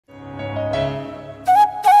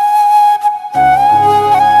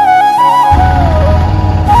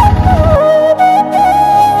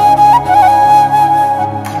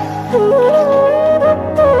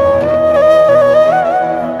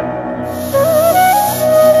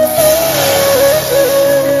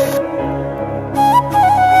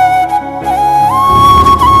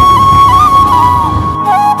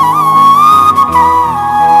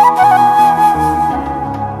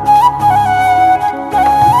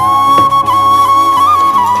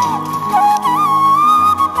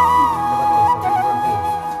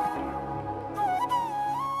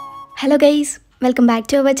Hello guys, welcome back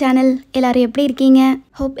to our channel. எல்லாரும் எப்படி இருக்கீங்க?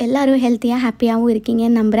 Hope எல்லாரும் ஹெல்த்தியா ஹாப்பியாவும்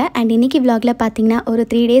இருக்கீங்கன்னு நம்புறேன். அண்ட் இன்னைக்கு vlogல பாத்தீங்கன்னா ஒரு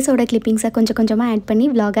 3 டேஸோட கிளிப்பிங்ஸை கொஞ்சமா ஆட் பண்ணி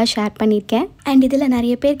vlog-ஆ ஷேர் பண்ணியிருக்கேன். அண்ட் இதில்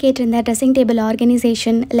நிறைய பேர் கேட்டிருந்த ட்ரெஸ்ஸிங் டேபிள்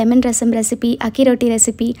ஆர்கனைசேஷன், லெமன் ரசம் ரெசிபி, அக்கி ரொட்டி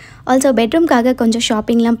ரெசிபி, ஆல்சோ பெட்ரூம்காக கொஞ்சம்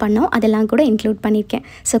ஷாப்பிங்லாம் பண்ணோம். அதெல்லாம் கூட இன்க்ளூட் பண்ணியிருக்கேன்.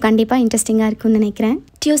 ஸோ கண்டிப்பாக இன்ட்ரெஸ்டிங்காக இருக்கும்னு நினைக்கிறேன்.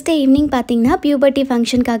 டியூஸ்டே ஈவினிங் பார்த்தீங்கன்னா பியூபர்ட்டி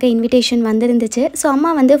ஃபங்க்ஷனுக்காக இன்விடேஷன் வந்துருந்துச்சு. ஸோ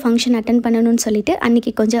அம்மா வந்து ஃபங்க்ஷன் அட்டன் பண்ணணும்னு சொல்லிட்டு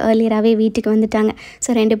அன்றைக்கி கொஞ்சம் ஏர்லியராகவே வீட்டுக்கு வந்துட்டாங்க.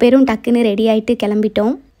 ஸோ 2 பேரும் டக்குன்னு ரெடி ஆகிட்டு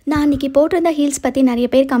கிளம்பிட்டோம். நான் அன்றைக்கி போட்டிருந்த ஹீல்ஸ் பற்றி நிறைய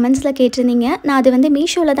பேர் கமெண்ட்ஸில் கேட்டிருந்தீங்க. நான் அது வந்து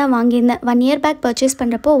மீஷோவில் தான் வாங்கியிருந்தேன். 1 இயர் பேக் பர்ச்சேஸ்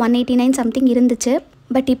பண்ணுறப்போ 189 சம்திங் இருந்துச்சு.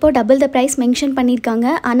 பட் இப்போது டபுள் த ப்ரைஸ் மென்ஷன் பண்ணியிருக்காங்க.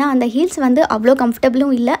 ஆனால் அந்த ஹீல்ஸ் வந்து அவ்வளோ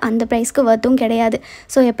கம்ஃபர்டபுளும் இல்லை, அந்த ப்ரைஸ்க்கு வர்த்தும் கிடையாது.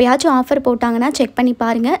 ஸோ எப்போயாச்சும் ஆஃபர் போட்டாங்கன்னா செக் பண்ணி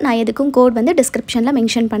பாருங்கள். நான் எதுக்கும் கோட் வந்து டிஸ்கிரிப்ஷனில்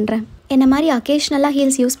மென்ஷன் பண்ணுறேன். என்ன மாதிரி அக்கேஷ்னலாக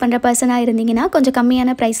ஹீல்ஸ் யூஸ் பண்ணுற பர்சனாக இருந்தீங்கன்னா கொஞ்சம்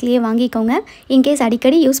கம்மியான ப்ரைஸ்லேயே வாங்கிக்கோங்க. இன்கேஸ்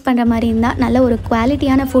அடிக்கடி யூஸ் பண்ணுற மாதிரி இருந்தால் நல்ல ஒரு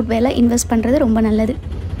குவாலிட்டியான ஃபுட்வேரில் இன்வெஸ்ட் பண்ணுறது ரொம்ப நல்லது.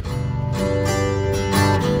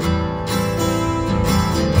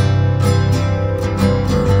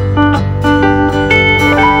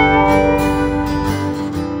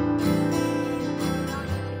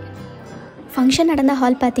 ஃபங்க்ஷன் நடந்த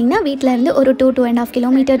ஹால் பார்த்திங்கன்னா வீட்டிலேருந்து ஒரு 2-2.5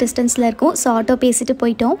 கிலோமீட்டர் டிஸ்டன்ஸில் இருக்கும். ஸோ ஆட்டோ பேசிட்டு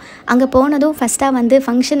போயிட்டோம். அங்கே போனதும் ஃபஸ்ட்டாக வந்து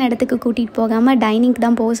ஃபங்க்ஷன் இடத்துக்கு கூட்டிகிட்டு போகாமல் டைனிங்க்கு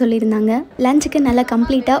தான் போக சொல்லியிருந்தாங்க. லஞ்சுக்கு நல்லா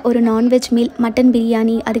கம்ப்ளீட்டாக ஒரு நான்வெஜ் மீல், மட்டன்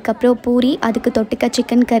பிரியாணி, அதுக்கப்புறம் பூரி, அதுக்கு தொட்டுக்க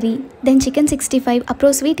சிக்கன் கறி, தென் சிக்கன் 65.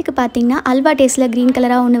 அப்புறம் ஸ்வீட்டுக்கு பார்த்திங்கன்னா அல்வா டேஸ்ட்டில் க்ரீன்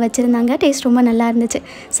கலராக ஒன்று வச்சுருந்தாங்க. டேஸ்ட் ரொம்ப நல்லா இருந்துச்சு.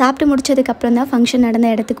 சாப்பிட்டு முடிச்சதுக்கப்புறம் தான் ஃபங்க்ஷன் நடந்த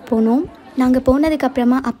இடத்துக்கு போனோம். நாங்கள்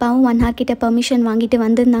போனதுக்கப்புறமா அப்பாவும் 1 hour கிட்ட பெர்மிஷன் வாங்கிட்டு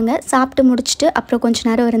வந்திருந்தாங்க. சாப்பிட்டு முடிச்சுட்டு அப்புறம் கொஞ்சம்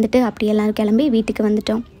நேரம் இருந்துட்டு அப்படி எல்லோரும் கிளம்பி வீட்டுக்கு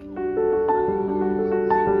வந்துட்டோம்.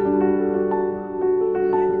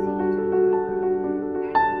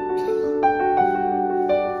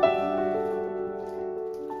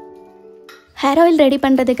 ஹேர் ஆயில் ரெடி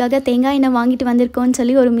பண்ணுறதுக்காக தேங்காய் எண்ணெய் வாங்கிட்டு வந்திருக்கோன்னு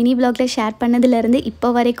சொல்லி ஒரு மினி வ்ளாகில் ஷேர் பண்ணதுலேருந்து இப்போ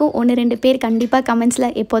வரைக்கும் 1-2 பேர் கண்டிப்பாக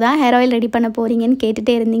கமெண்ட்ஸில் எப்போ தான் ஹேர் ஆயில் ரெடி பண்ண போகிறீங்கன்னு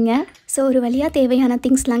கேட்டுகிட்டே இருந்தீங்க. ஸோ ஒரு வழியாக தேவையான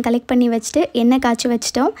திங்ஸ்லாம் கலெக்ட் பண்ணி வச்சுட்டு எண்ணெய் காய்ச்சி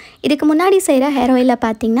வச்சிட்டோம். இதுக்கு முன்னாடி செய்கிற ஹேர் ஆயிலில்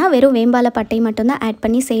பார்த்திங்கன்னா வெறும் வேம்பால பட்டை மட்டும்தான் ஆட்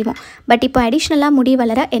பண்ணி செய்வோம். பட் இப்போ அடிஷ்னலாக முடி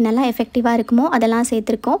வளர என்னெல்லாம் எஃபெக்டிவாக இருக்குமோ அதெல்லாம்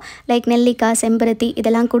சேர்த்துருக்கோம். லைக் நெல்லிக்காய், செம்பருத்தி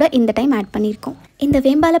இதெல்லாம் கூட இந்த டைம் ஆட் பண்ணியிருக்கோம். இந்த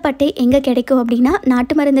வேம்பால பட்டை எங்கே கிடைக்கும் அப்படின்னா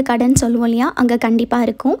நாட்டு மருந்து கடைன்னு சொல்லுவோம் இல்லையா, அங்கே கண்டிப்பாக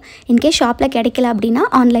இருக்கும். இன்கேஸ் ஷாப்பில் கிடைக்கல அப்படின்னா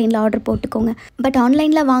ஆன்லைனில் ஆர்டர் போட்டுக்கோங்க. பட்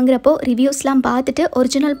ஆன்லைனில் வாங்குறப்போ ரிவ்யூஸ்லாம் பார்த்துட்டு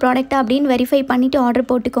ஒரிஜினல் ப்ராடக்ட்டா அப்படின்னு வெரிஃபை பண்ணிவிட்டு ஆர்டர்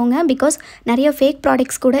போட்டுக்கோங்க. பிகாஸ் நிறைய ஃபேக்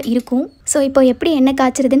ப்ராடக்ட்ஸ் கூட இருக்கும். ஸோ இப்போ எப்படி எண்ணெய்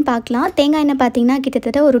காய்ச்சிருதுன்னு பார்க்கலாம். தேங்காய் எண்ணெய் பார்த்திங்கன்னா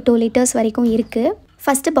கிட்டத்தட்ட ஒரு 2 liters வரைக்கும் இருக்குது.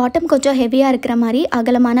 ஃபஸ்ட்டு பாட்டம் கொஞ்சம் ஹெவியாக இருக்கிற மாதிரி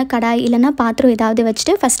அகலமான கடாய் இல்லைனா பாத்திரம் ஏதாவது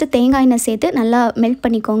வச்சுட்டு ஃபஸ்ட்டு தேங்காய் எண்ணெய் சேர்த்து நல்லா மெல்ட்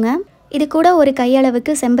பண்ணிக்கோங்க. இது கூட ஒரு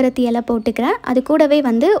கையளவுக்கு செம்பருத்தி இலை போட்டுக்கிறேன். அது கூடவே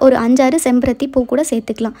வந்து ஒரு 5-6 செம்பருத்தி பூ கூட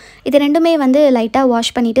சேர்த்துக்கலாம். இது ரெண்டுமே வந்து லைட்டாக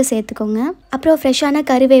வாஷ் பண்ணிவிட்டு சேர்த்துக்கோங்க. அப்புறம் ஃப்ரெஷ்ஷான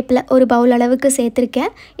கருவேப்பிலை ஒரு பவுல் அளவுக்கு சேர்த்துருக்கேன்.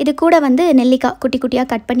 இது கூட வந்து நெல்லிக்காய் குட்டி குட்டியாக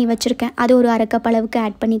கட் பண்ணி வச்சுருக்கேன். அது ஒரு 1/2 கப் அளவுக்கு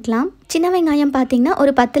ஆட் பண்ணிக்கலாம். சின்ன வெங்காயம் பார்த்திங்கன்னா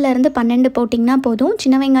ஒரு 10-12 போட்டிங்கன்னா போதும்.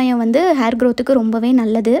 சின்ன வெங்காயம் வந்து ஹேர் க்ரோத்துக்கு ரொம்பவே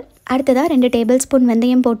நல்லது. அடுத்ததாக 2 டேபிள் ஸ்பூன்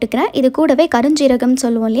வெந்தயம் போட்டுக்கிறேன். இது கூடவே கருஞ்சீரகம்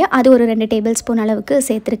சொல்லுவோம் இல்லையா, அது ஒரு 2 டேபிள் ஸ்பூன் அளவுக்கு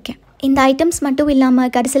சேர்த்துருக்கேன். இந்த ஐட்டம்ஸ் மட்டும்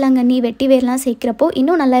இல்லாமல் கரிசலாங்கண்ணி, வெட்டி வேர்லாம் சேர்க்குறப்போ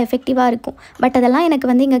இன்னும் நல்லா எஃபெக்டிவாக இருக்கும். பட் அதெல்லாம் எனக்கு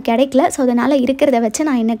வந்து இங்கே கிடைக்கல. ஸோ அதனால் இருக்கிறத வச்சு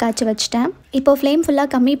நான் எண்ணெய் காய்ச்சி வச்சுட்டேன். இப்போ ஃப்ளேம் ஃபுல்லாக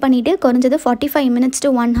கம்மி பண்ணிவிட்டு குறைஞ்சது 45 minutes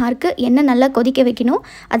to 1 hour எண்ணெய் நல்லா கொதிக்க வைக்கணும்.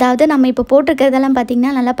 அதாவது நம்ம இப்போ போட்டிருக்கிறதெல்லாம்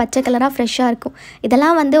பார்த்திங்கன்னா நல்லா பச்சை கலராக ஃப்ரெஷ்ஷாக இருக்கும்.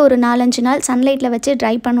 இதெல்லாம் வந்து ஒரு 4-5 நாள் சன்லைட்டில் வச்சு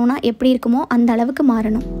ட்ரை பண்ணோன்னா எப்படி இருக்குமோ அந்த அளவுக்கு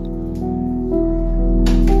மாறணும்.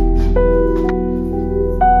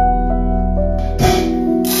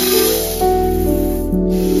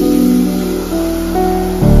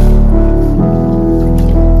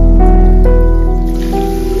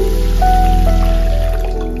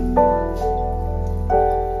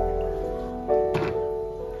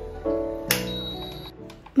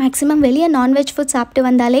 மேக்ஸிமம் வெளியே நான்வெஜ் ஃபுட் சாப்பிட்டு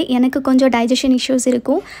வந்தாலே எனக்கு கொஞ்சம் டைஜஷன் இஷ்யூஸ்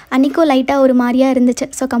இருக்கும். அன்றைக்கும் லைட்டாக ஒரு மாதிரியாக இருந்துச்சு.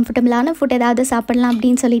 ஸோ கம்ஃபர்டபுளான ஃபுட் ஏதாவது சாப்பிட்லாம்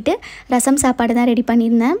அப்படின்னு சொல்லிட்டு ரசம் சாப்பாடு தான் ரெடி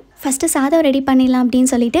பண்ணியிருந்தேன். ஃபஸ்ட்டு சாதம் ரெடி பண்ணிடலாம் அப்படின்னு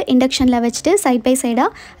சொல்லிட்டு இண்டக்ஷனில் வச்சுட்டு சைட் பை சைடாக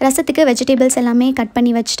ரசத்துக்கு வெஜிடபிள்ஸ் எல்லாமே கட்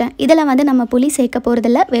பண்ணி வச்சுட்டேன். இதில் வந்து நம்ம புளி சேர்க்க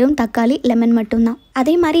போகிறதில்ல, வெறும் தக்காளி, லெமன் மட்டும்தான்.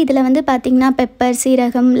 அதே மாதிரி இதில் வந்து பார்த்திங்கன்னா பெப்பர்,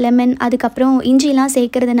 சீரகம், லெமன், அதுக்கப்புறம் இஞ்சிலாம்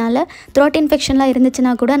சேர்க்கறதுனால த்ரோட் இன்ஃபெக்ஷன்லாம்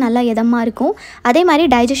இருந்துச்சுன்னா கூட நல்லா இதமாக இருக்கும். அதே மாதிரி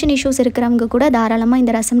டைஜஷன் இஷ்யூஸ் இருக்கிறவங்க கூட தாராளமாக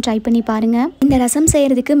இந்த ரசம் ட்ரை பண்ணி பாருங்கள். இந்த ரசம்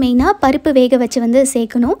செய்கிறதுக்கு மெயினாக பருப்பு வேக வச்சு வந்து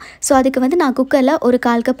சேர்க்கணும். ஸோ அதுக்கு வந்து நான் குக்கரில் ஒரு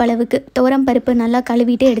 1/4 கப் அளவுக்கு துவரம் பருப்பு நல்லா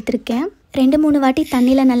கழுவிட்டு எடுத்திருக்கேன். 2-3 வாட்டி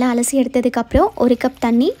தண்ணியில் நல்லா அலசி எடுத்ததுக்கப்புறம் 1 கப்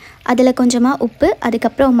தண்ணி, அதில் கொஞ்சமாக உப்பு,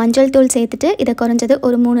 அதுக்கப்புறம் மஞ்சள் தூள் சேர்த்துட்டு இதை குறைஞ்சது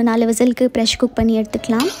ஒரு 3-4 விசிலுக்கு ப்ரெஷ் குக் பண்ணி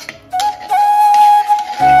எடுத்துக்கலாம்.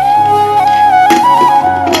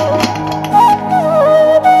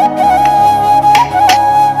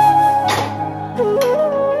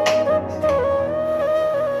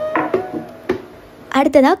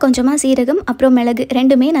 அடுத்ததாக கொஞ்சமாக சீரகம் அப்புறம் மிளகு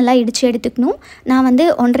ரெண்டுமே நல்லா இடித்து எடுத்துக்கணும். நான் வந்து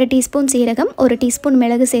 1.5 டீஸ்பூன் சீரகம் 1 டீஸ்பூன்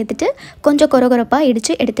மிளகு சேர்த்துட்டு கொஞ்சம் கொரகொரப்பாக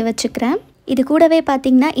இடித்து எடுத்து வச்சுக்கிறேன். இது கூடவே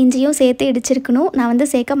பார்த்திங்கன்னா இஞ்சியும் சேர்த்து இடிச்சிருக்கணும். நான் வந்து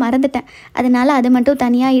சேர்க்க மறந்துட்டேன். அதனால் அது மட்டும்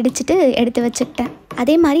தனியாக இடிச்சிட்டு எடுத்து வச்சுக்கிட்டேன்.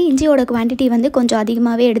 அதே மாதிரி இஞ்சியோட குவான்டிட்டி வந்து கொஞ்சம்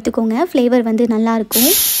அதிகமாகவே எடுத்துக்கோங்க. ஃப்ளேவர் வந்து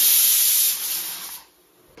நல்லாயிருக்கும்.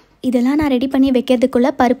 இதெல்லாம் நான் ரெடி பண்ணி வைக்கிறதுக்குள்ளே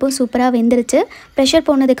பருப்பும் சூப்பராக வெந்துருச்சு. ப்ரெஷர்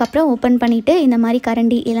போனதுக்கப்புறம் ஓப்பன் பண்ணிவிட்டு இந்த மாதிரி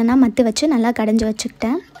கரண்டி இல்லைனா மத்து வச்சு நல்லா கடைஞ்சி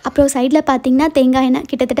வச்சுக்கிட்டேன். அப்புறம் சைடில் பார்த்திங்கன்னா தேங்காய் எண்ணெய்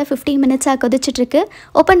கிட்டத்தட்ட 15 மினிட்ஸாக கொதிச்சிட்ருக்கு.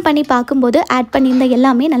 ஓப்பன் பண்ணி பார்க்கும்போது ஆட் பண்ணியிருந்த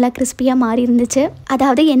எல்லாமே நல்லா கிறிஸ்பியாக மாறி இருந்துச்சு.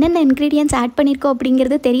 அதாவது என்னென்ன இன்க்ரீடியன்ட்ஸ் ஆட் பண்ணியிருக்கோம்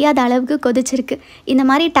அப்படிங்கிறது தெரியாத அளவுக்கு கொதிச்சிருக்கு. இந்த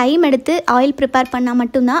மாதிரி டைம் எடுத்து ஆயில் ப்ரிப்பேர் பண்ணால்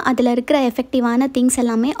மட்டும்தான் அதில் இருக்கிற எஃபெக்டிவான திங்ஸ்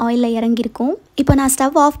எல்லாமே ஆயிலில் இறங்கியிருக்கும். இப்போ நான்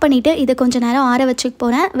ஸ்டவ் ஆஃப் பண்ணிவிட்டு இதை கொஞ்சம் நேரம் ஆற வச்சுக்க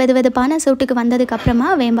போகிறேன். வெதுவெதுப்பான சூட்டுக்கு வந்ததுக்கப்புறமா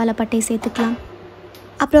வேம்பாலப்பட்டை சேர்த்துக்கலாம்.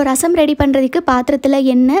 அப்புறம் ரசம் ரெடி பண்ணுறதுக்கு பாத்திரத்தில்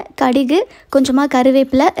எண்ணெய், கடுகு, கொஞ்சமாக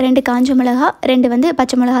கருவேப்பிலை, 2 காஞ்ச மிளகா, 2 வந்து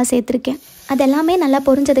பச்சை மிளகா சேர்த்துருக்கேன். அதெல்லாமே நல்லா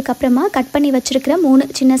பொரிஞ்சதுக்கப்புறமா கட் பண்ணி வச்சுருக்கிற 3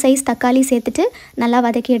 சின்ன சைஸ் தக்காளி சேர்த்துட்டு நல்லா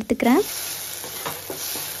வதக்கி எடுத்துக்கிறேன்.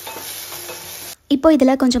 இப்போ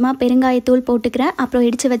இதில் கொஞ்சமாக பெருங்காயத்தூள் போட்டுக்கிறேன். அப்புறம்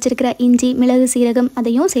இடித்து வச்சுருக்கிற இஞ்சி, மிளகு, சீரகம்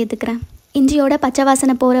அதையும் சேர்த்துக்கிறேன். இஞ்சியோட பச்சை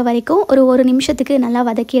வாசனை போகிற வரைக்கும் ஒரு நிமிஷத்துக்கு நல்லா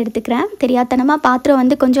வதக்கி எடுத்துக்கிறேன். தெரியாதனமாக பாத்திரம்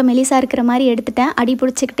வந்து கொஞ்சம் மெலிசாக இருக்கிற மாதிரி எடுத்துட்டேன். அடி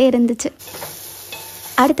பிடிச்சிக்கிட்டே இருந்துச்சு.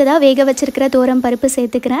 அடுத்ததாக வேக வச்சுருக்கிற தோரம் பருப்பு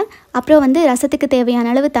சேர்த்துக்கிறேன். அப்புறம் வந்து ரசத்துக்கு தேவையான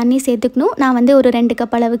அளவு தண்ணி சேர்த்துக்கணும். நான் வந்து ஒரு 2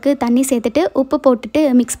 கப் அளவுக்கு தண்ணி சேர்த்துட்டு உப்பு போட்டுட்டு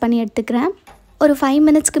மிக்ஸ் பண்ணி எடுத்துக்கிறேன். ஒரு 5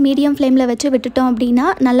 மினிட்ஸ்க்கு மீடியம் ஃப்ளேமில் வச்சு விட்டுட்டோம் அப்படின்னா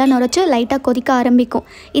நல்லா நுரைச்சி லைட்டாக கொதிக்க ஆரம்பிக்கும்.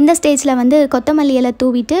 இந்த ஸ்டேஜில் வந்து கொத்தமல்லி இலை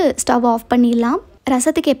தூவிட்டு ஸ்டவ் ஆஃப் பண்ணிடலாம்.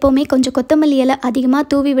 ரசத்துக்கு எப்போவுமே கொஞ்சம் கொத்தமல்லி இலை அதிகமாக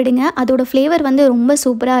தூவி விடுங்க. அதோடய ஃப்ளேவர் வந்து ரொம்ப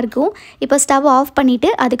சூப்பராக இருக்கும். இப்போ ஸ்டவ் ஆஃப் பண்ணிவிட்டு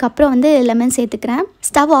அதுக்கப்புறம் வந்து லெமன் சேர்த்துக்கிறேன்.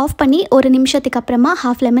 ஸ்டவ் ஆஃப் பண்ணி 1 நிமிஷத்துக்கு அப்புறமா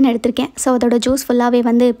ஹாஃப் லெமன் எடுத்திருக்கேன். ஸோ அதோட ஜூஸ் ஃபுல்லாகவே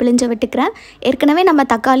வந்து பிழிஞ்சு விட்டுக்கிறேன். ஏற்கனவே நம்ம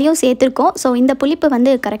தக்காளியும் சேர்த்துருக்கோம். ஸோ இந்த புளிப்பு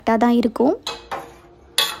வந்து கரெக்டாக தான் இருக்கும்.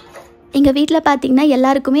 எங்கள் வீட்டில் பார்த்திங்கன்னா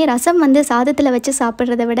எல்லாருக்குமே ரசம் வந்து சாதத்தில் வச்சு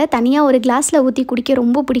சாப்பிட்றத விட தனியாக ஒரு கிளாஸில் ஊற்றி குடிக்க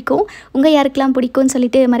ரொம்ப பிடிக்கும். உங்கள் யாருக்கெல்லாம் பிடிக்கும்னு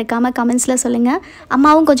சொல்லிட்டு மறக்காமல் கமெண்ட்ஸில் சொல்லுங்கள்.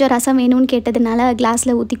 அம்மாவும் கொஞ்சம் ரசம் வேணும்னு கேட்டதுனால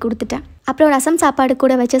கிளாஸில் ஊற்றி கொடுத்துட்டேன். அப்புறம் ரசம் சாப்பாடு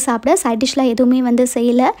கூட வச்சு சாப்பிட சைட் டிஷ்லாம் எதுவுமே வந்து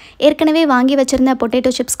செய்யலை. ஏற்கனவே வாங்கி வச்சுருந்த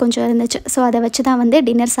பொட்டேட்டோ சிப்ஸ் கொஞ்சம் இருந்துச்சு. ஸோ அதை வச்சு தான் வந்து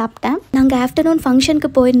டின்னர் சாப்பிட்டேன். நாங்கள் ஆஃப்டர்நூன் ஃபங்க்ஷனுக்கு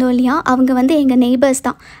போயிருந்தோம் இல்லையா, அவங்க வந்து எங்கள் நெய்பர்ஸ்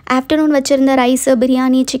தான். ஆஃப்டர்நூன் வச்சுருந்த ரைஸு,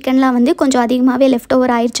 பிரியாணி, சிக்கன்லாம் வந்து கொஞ்சம் அதிகமாகவே லெஃப்ட்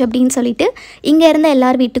ஓவர் ஆயிடுச்சு அப்படின்னு சொல்லிட்டு இங்கே இருந்த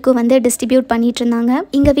எல்லார் வீட்டுக்கும் வந்து டிஸ்ட்ரிபியூட் பண்ணிட்டு இருந்தாங்க.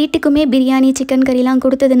 எங்கள் வீட்டுக்குமே பிரியாணி, சிக்கன் கறிலாம்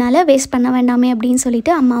கொடுத்ததுனால வேஸ்ட் பண்ண வேண்டாமே அப்படின்னு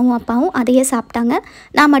சொல்லிட்டு அம்மாவும் அப்பாவும் அதையே சாப்பிட்டாங்க.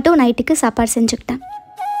 நான் மட்டும் நைட்டுக்கு சாப்பாடு செஞ்சுக்கிட்டேன்.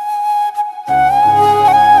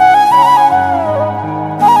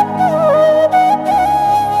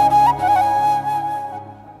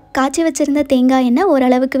 காய்ச்சி வச்சுருந்த தேங்காய் எண்ணெய்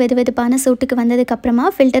ஓரளவுக்கு வெதுவெதுப்பான சூட்டுக்கு வந்ததுக்கப்புறமா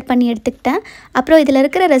ஃபில்டர் பண்ணி எடுத்துக்கிட்டேன். அப்புறம் இதில்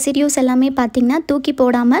இருக்கிற ரெசிடியூஸ் எல்லாமே பார்த்திங்கன்னா தூக்கி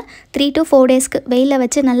போடாமல் 3 to 4 டேஸ்க்கு வெயிலில்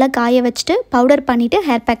வச்சு நல்லா காய வச்சுட்டு பவுடர் பண்ணிவிட்டு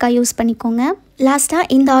ஹேர் பேக்காக யூஸ் பண்ணிக்கோங்க. லாஸ்ட்டாக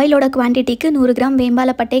இந்த ஆயிலோட குவான்டிட்டிக்கு 100 கிராம்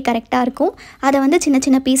வேம்பாலப்பட்டை கரெக்டாக இருக்கும். அதை வந்து சின்ன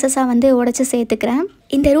சின்ன பீசஸாக வந்து உடச்சி சேர்த்துக்கிறேன்.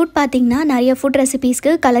 இந்த ரூட் பார்த்திங்கன்னா நிறைய ஃபுட்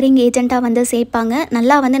ரெசிபீஸ்க்கு கலரிங் ஏஜென்ட்டாக வந்து சேர்ப்பாங்க.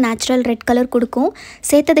 நல்லா வந்து நேச்சுரல் ரெட் கலர் கொடுக்கும்.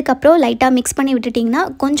 சேர்த்ததுக்கப்புறம் லைட்டாக மிக்ஸ் பண்ணி விட்டுட்டிங்கன்னா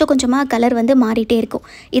கொஞ்சம் கொஞ்சமாக கலர் வந்து மாறிட்டே இருக்கும்.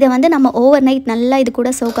 இதை வந்து நம்ம ஓவர் நைட் நல்லா இது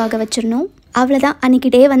கூட சோக்காக வச்சிடணும். அவ்வளோதான்.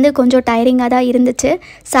 அன்றைக்கி டே வந்து கொஞ்சம் டயரிங்காக தான் இருந்துச்சு.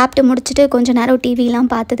 சாப்பிட்டு முடிச்சுட்டு கொஞ்சம் நேரம்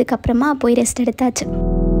டிவிலாம் பார்த்ததுக்கப்புறமா போய் ரெஸ்ட் எடுத்தாச்சு.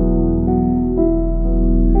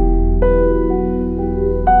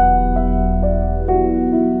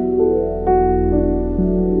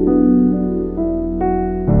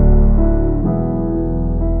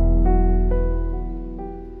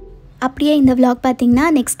 அப்படியே இந்த vlog பார்த்திங்கன்னா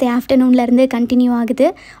நெக்ஸ்ட் டே ஆஃப்டர்நூன்லேருந்து கண்டினியூ ஆகுது.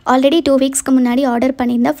 ஆல்ரெடி 2 வீக்ஸ்க்கு முன்னாடி ஆர்டர்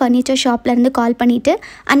பண்ணியிருந்தேன். ஃபர்னிச்சர் ஷாப்லேருந்து கால் பண்ணிவிட்டு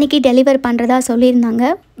அன்றைக்கி டெலிவர் பண்ணுறதா சொல்லியிருந்தாங்க.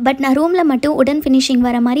 பட் நான் ரூமில் மட்டும் உடன் ஃபினிஷிங்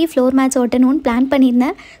வர மாதிரி ஃப்ளோர் மேட்ஸ் ஒட்டணும்னு பிளான்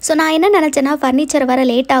பண்ணியிருந்தேன். ஸோ நான் என்ன நினச்சேன்னா ஃபர்னிச்சர் வர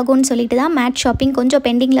லேட் ஆகும்னு சொல்லிட்டு தான் மேட் ஷாப்பிங் கொஞ்சம்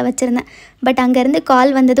பெண்டிங்கில் வச்சுருந்தேன். பட் அங்கேருந்து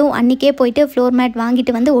கால் வந்ததும் அன்றைக்கே போயிட்டு ஃப்ளோர் மேட்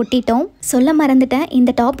வாங்கிட்டு வந்து ஒட்டிட்டோம். சொல்ல மறந்துட்டேன்,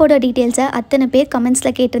 இந்த டாப்போட டீட்டெயில்ஸை அத்தனை பேர்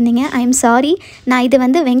கமெண்ட்ஸில் கேட்டிருந்தீங்க. I am sorry. நான் இது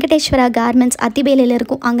வந்து வெங்கடேஸ்வரா கார்மெண்ட்ஸ் அத்திபேலையில்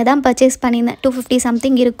இருக்கும், அங்கே தான் பர்ச்சேஸ் பண்ணியிருந்தேன். 250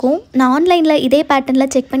 சம்திங் இருக்கும். நான் ஆன்லைனில் இதே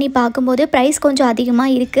பேட்டர்னில் செக் பண்ணி பார்க்கும்போது ப்ரைஸ் கொஞ்சம்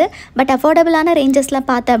அதிகமாக இருக்குது. பட் அஃபோர்டபுளான ரேஞ்சஸில்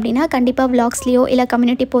பார்த்தேன் அப்படின்னா கண்டிப்பாக விளாக்ஸ்லேயோ இல்லை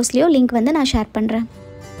கம்யூனிட்டி போஸ்ட்லேயோ லிங்க் வந்து நான் ஷேர் பண்ணுறேன்.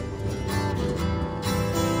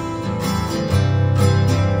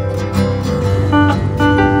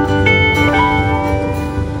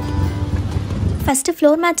 ஃபஸ்ட்டு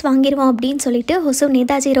ஃப்ளோர் மேட்ச் வாங்கிடுவோம் அப்படின்னு சொல்லிட்டு ஹொசூர்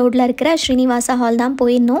நேதாஜி ரோட்டில் இருக்கிற ஸ்ரீனிவாசா ஹால் தான்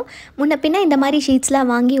போயிருந்தோம். முன்ன பின்ன இந்த மாதிரி ஷீட்ஸ்லாம்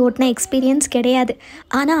வாங்கி ஓட்டின எக்ஸ்பீரியன்ஸ் கிடையாது.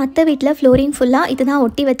 ஆனால் அத்தை வீட்டில் ஃப்ளோரிங் ஃபுல்லாக இது தான்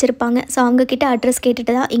ஒட்டி வச்சுருப்பாங்க. ஸோ அவங்கக்கிட்ட அட்ரஸ்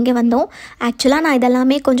கேட்டுட்டு தான் இங்கே வந்தோம். ஆக்சுவலாக நான்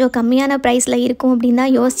இதெல்லாமே கொஞ்சம் கம்மியான ப்ரைஸில் இருக்கும் அப்படின்னு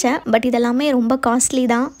தான் யோசித்தேன். பட் இதெல்லாமே ரொம்ப காஸ்ட்லி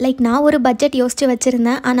தான். லைக் நான் ஒரு பட்ஜெட் யோசித்து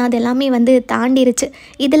வச்சுருந்தேன். ஆனால் அது எல்லாமே தாண்டிருச்சு.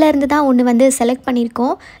 இதிலேருந்து தான் ஒன்று செலக்ட்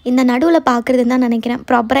பண்ணியிருக்கோம். இந்த நடுவில் பார்க்குறதுன்னு தான் நினைக்கிறேன்.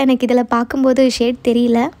 ப்ராப்பராக எனக்கு இதில் பார்க்கும்போது ஷேட்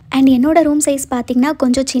தெரியல. அண்ட் என்னோடய ரூம் சைஸ் பார்த்திங்கன்னா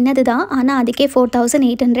கொஞ்சம் சின்னது தான். ஆனால் அதுக்கே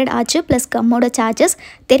 4800 ஆச்சு ப்ளஸ் கம்மோட சார்ஜஸ்.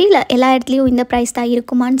 தெரியல எல்லா இடத்துலையும் இந்த ப்ரைஸ் தான்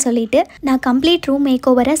இருக்குமான்னு சொல்லிட்டு நான் கம்ப்ளீட் ரூம் மேக்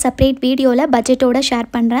ஓவரை செப்பரேட் வீடியோவில் பட்ஜெட்டோட ஷேர்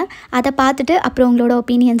பண்ணுறேன். அதை பார்த்துட்டு அப்புறம் உங்களோட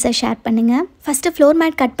ஒப்பீனியன்ஸை ஷேர் பண்ணுங்கள். ஃபஸ்ட்டு ஃப்ளோர்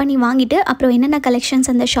மேட் கட் பண்ணி வாங்கிட்டு அப்புறம் என்னென்ன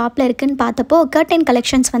கலெக்ஷன்ஸ் அந்த ஷாப்பில் இருக்குதுன்னு பார்த்தப்போ கர்டன்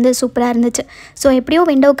கலெக்ஷன்ஸ் சூப்பராக இருந்துச்சு. ஸோ எப்படியோ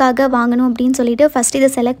விண்டோக்காக வாங்கணும் அப்படின்னு சொல்லிட்டு ஃபஸ்ட்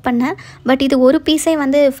இதை செலக்ட் பண்ணேன். பட் இது ஒரு பீஸே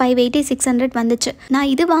 580-600 வந்துச்சு.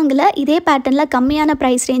 நான் இது வாங்கலை. இதே பேட்டர்னில் கம்மியான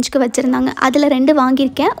ப்ரைஸ் ரேஞ்சுக்கு வச்சுருந்தாங்க. அதில் 2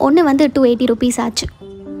 வாங்கியிருக்கேன். ஒன்று 280 rupees ஆச்சு.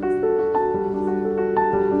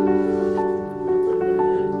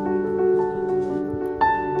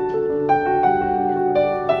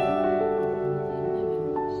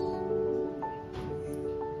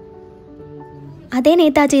 அதே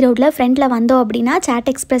நேதாஜி ரோட்டில் ஃப்ரண்டில் வந்தோம் அப்படின்னா சாட்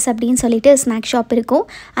எக்ஸ்பிரஸ் அப்படின்னு சொல்லிட்டு ஸ்நாக் ஷாப் இருக்கும்.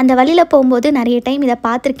 அந்த வழியில் போகும்போது நிறைய டைம் இதை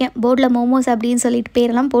பார்த்துருக்கேன். போர்டில் மோமோஸ் அப்படின்னு சொல்லிட்டு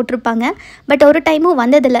பேரெல்லாம் போட்டிருப்பாங்க. பட் ஒரு டைமும்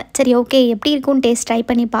வந்ததில்லை. சரி ஓகே எப்படி இருக்கும்னு டேஸ்ட் ட்ரை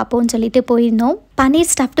பண்ணி பார்ப்போம்னு சொல்லிட்டு போயிருந்தோம்.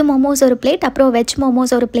 பன்னீர் ஸ்டஃப்டு மோமோஸ் ஒரு பிளேட், அப்புறம் வெஜ்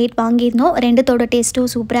மோமோஸ் ஒரு பிளேட் வாங்கியிருந்தோம். ரெண்டுத்தோட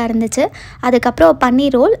டேஸ்ட்டும் சூப்பராக இருந்துச்சு. அதுக்கப்புறம்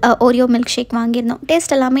பன்னீர் ரோல், ஓரியோ மில்க் ஷேக் வாங்கியிருந்தோம்.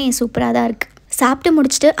 டேஸ்ட் எல்லாமே சூப்பராக தான் இருக்குது. சாப்பிட்டு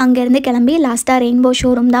முடிச்சுட்டு அங்கேருந்து கிளம்பி லாஸ்ட்டாக ரெயின்போ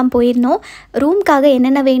ஷோரூம் தான் போயிருந்தோம். ரூம்க்காக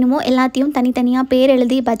என்னென்ன வேணுமோ எல்லாத்தையும் தனித்தனியாக பேர்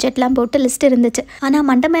எழுதி பட்ஜெட்லாம் போட்டு லிஸ்ட் இருந்துச்சு. ஆனால்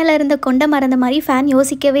மண்டை மேலே இருந்த கொண்டை மறந்த மாதிரி ஃபேன்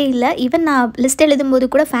யோசிக்கவே இல்லை. ஈவன் நான் லிஸ்ட் எழுதும்போது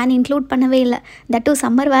கூட ஃபேன் இன்க்ளூட் பண்ணவே இல்லை. தட்டும்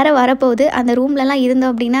சம்மர் வேறு வரப்போகுது. அந்த ரூம்லலாம்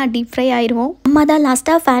இருந்தோம் அப்படின்னா டீப் ஃப்ரை ஆயிடுவோம். அம்மா தான்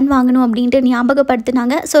லாஸ்ட்டாக ஃபேன் வாங்கணும் அப்படின்ட்டு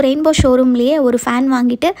ஞாபகப்படுத்தினாங்க. ஸோ ரெயின்போ ஷோரூம்லேயே ஒரு ஃபேன்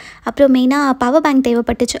வாங்கிட்டு அப்புறம் மெயினாக பவர் பேங்க்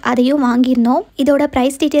தேவைப்பட்டுச்சு. அதையும் வாங்கியிருந்தோம். இதோட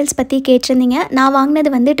ப்ரைஸ் டீட்டெயில்ஸ் பற்றி கேட்டிருந்தீங்க. நான்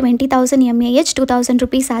வாங்கினது 20,000 mAh 2000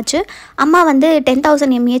 rupees ஆச்சு. அம்மா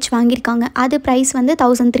 10,000 mAh வாங்கியிருக்காங்க. அது ப்ரைஸ்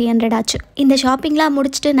 1300 ஆச்சு. இந்த ஷாப்பிங்லாம்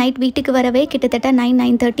முடிச்சுட்டு நைட் வீட்டுக்கு வரவே கிட்டத்தட்ட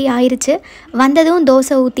 9-9:30 ஆயிடுச்சு. வந்ததும்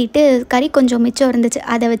தோசை ஊற்றிட்டு கறி கொஞ்சம் மிச்சம் இருந்துச்சு.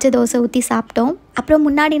 அதை வச்சு தோசை ஊற்றி சாப்பிட்டோம். அப்புறம்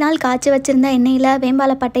முன்னாடி நாள் காய்ச்சி வச்சுருந்த எண்ணெயில்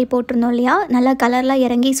வேம்பாலப்பட்டை போட்டிருந்தோம் இல்லையா, நல்லா கலர்லாம்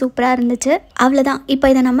இறங்கி சூப்பராக இருந்துச்சு. அவ்வளோதான். இப்போ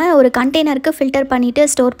இதை நம்ம ஒரு கண்டெய்னருக்கு ஃபில்டர் பண்ணிவிட்டு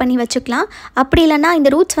ஸ்டோர் பண்ணி வச்சுக்கலாம். அப்படி இல்லைனா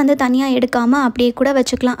இந்த ரூட்ஸ் தனியாக எடுக்காமல் அப்படியே கூட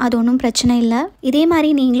வச்சுக்கலாம். அது ஒன்றும் பிரச்சனை இல்லை. இதே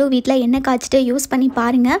மாதிரி நீங்களும் வீட்டில் எண்ணெய் காய்ச்சிட்டு யூஸ் பண்ணி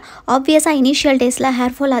பாருங்கள். ஆப்வியஸாக இனிஷியல் டேஸில்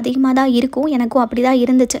ஹேர் ஃபால் அதிகமாக தான் இருக்கும். எனக்கும் அப்படி தான்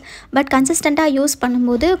இருந்துச்சு. பட் கன்சிஸ்டண்ட்டாக யூஸ்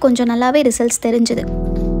பண்ணும்போது கொஞ்சம் நல்லாவே ரிசல்ட்ஸ் தெரிஞ்சுது.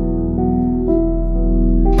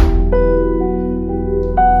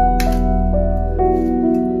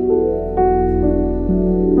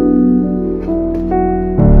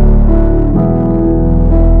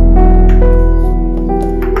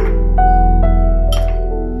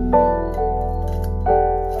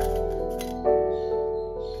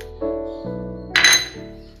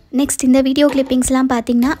 நெக்ஸ்ட் இந்த வீடியோ கிளிப்பிங்ஸ்லாம்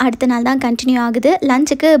பார்த்திங்கன்னா அடுத்த நாள் தான் கண்டினியூ ஆகுது.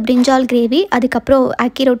 லஞ்சுக்கு பிரிஞ்சால் கிரேவி, அதுக்கப்புறம்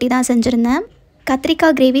அக்கி ரொட்டி தான் செஞ்சுருந்தேன்.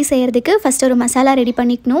 கத்திரிக்காய் கிரேவி செய்கிறதுக்கு ஃபஸ்ட் ஒரு மசாலா ரெடி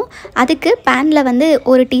பண்ணிக்கணும். அதுக்கு பேனில்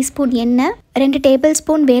 1 டீஸ்பூன் எண்ணெய், 2 டேபிள்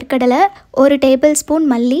ஸ்பூன் வேர்க்கடலை, 1 டேபிள் ஸ்பூன்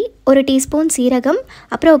மல்லி, 1 டீஸ்பூன் சீரகம்,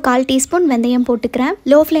 அப்புறம் 1/4 டீஸ்பூன் வெந்தயம் போட்டுக்கிறேன்.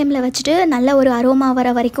 லோ ஃப்ளேமில் வச்சுட்டு நல்ல ஒரு அரோமா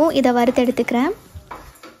வர வரைக்கும் இதை வறுத்து எடுத்துக்கிறேன்.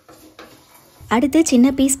 அடுத்து சின்ன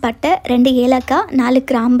பீஸ் பட்டை, 2 ஏலக்காய், 4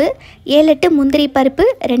 கிராம்பு, 7-8 முந்திரி பருப்பு,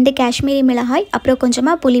 2 காஷ்மீரி மிளகாய், அப்புறம்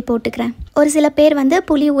கொஞ்சமாக புளி போட்டுக்கிறேன். ஒரு சில பேர்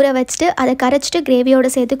புளி ஊற வச்சுட்டு அதை கரைச்சிட்டு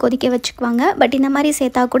கிரேவியோடு சேர்த்து கொதிக்க வச்சுக்குவாங்க. பட் இந்த மாதிரி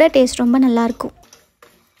சேர்த்தா கூட டேஸ்ட் ரொம்ப நல்லாயிருக்கும்.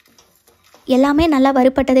 எல்லாமே நல்லா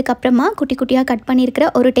வறுப்பட்டதுக்கு அப்புறமா குட்டி குட்டியாக கட் பண்ணியிருக்கிற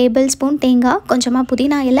 1 டேபிள் ஸ்பூன் தேங்காய், கொஞ்சமாக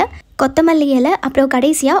புதினா இலை, கொத்தமல்லி இலை, அப்புறம்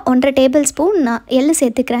கடைசியாக 1.5 டேபிள் ஸ்பூன் எள்ளு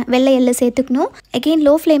சேர்த்துக்கிறேன். வெள்ளை எள்ளு சேர்த்துக்கணும். அகெயின்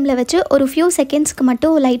லோ ஃப்ளேமில் வச்சு ஒரு ஃபியூ செகண்ட்ஸ்க்கு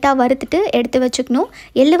மட்டும் லைட்டாக வறுத்துட்டு எடுத்து வச்சுக்கணும்.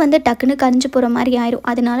 எள்ளு டக்குன்னு கரிஞ்சு போகிற மாதிரி ஆயிரும்.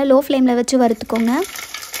 அதனால லோ ஃப்ளேமில் வச்சு வறுத்துக்கோங்க.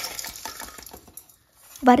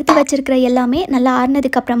 வறுத்து வச்சுருக்கிற எல்லாமே நல்லா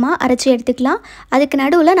ஆறுனதுக்கப்புறமா அரைச்சி எடுத்துக்கலாம். அதுக்கு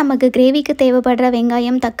நடுவில் நமக்கு கிரேவிக்கு தேவைப்படுற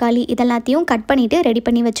வெங்காயம், தக்காளி இதெல்லாத்தையும் கட் பண்ணிவிட்டு ரெடி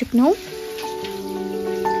பண்ணி வச்சுக்கணும்.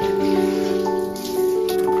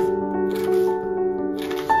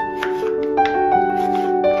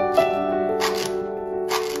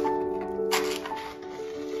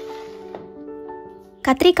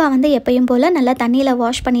 கத்திரிக்காய் எப்பயும் போல் நல்லா தண்ணியில்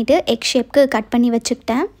வாஷ் பண்ணிவிட்டு எக் ஷேப்க்கு கட் பண்ணி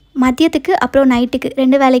வச்சுக்கிட்டேன். மதியத்துக்கு அப்புறம் நைட்டுக்கு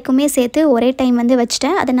 2 வேளைக்குமே சேர்த்து ஒரே டைம்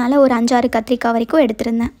வச்சிட்டேன். அதனால் ஒரு 5-6 கத்திரிக்காய் வரைக்கும்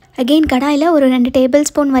எடுத்திருந்தேன். அகெயின் கடாயில் ஒரு 2 டேபிள்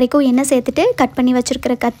ஸ்பூன் வரைக்கும் எண்ணெய் சேர்த்துட்டு கட் பண்ணி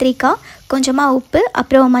வச்சுருக்கிற கத்திரிக்காய், கொஞ்சமாக உப்பு,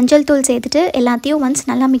 அப்புறம் மஞ்சள் தூள் சேர்த்துட்டு எல்லாத்தையும் ஒன்ஸ்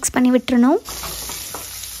நல்லா மிக்ஸ் பண்ணி விட்டுறணும்.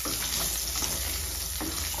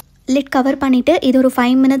 லிட் கவர் பண்ணிவிட்டு இது ஒரு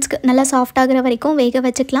 5 மினிட்ஸ்க்கு நல்லா சாஃப்ட் ஆகிற வரைக்கும் வேக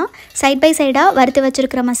வச்சுக்கலாம். சைட் பை சைடாக வறுத்து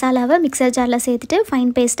வச்சுருக்கிற மசாலாவை மிக்சர் ஜாரில் சேர்த்துட்டு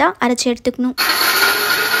ஃபைன் பேஸ்ட்டாக அரைச்சி எடுத்துக்கணும்.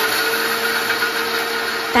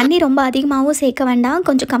 தண்ணி ரொம்ப அதிகமாகவும் சேர்க்க வேண்டாம்,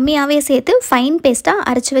 கொஞ்சம் கம்மியாகவே சேர்த்து ஃபைன் பேஸ்ட்டாக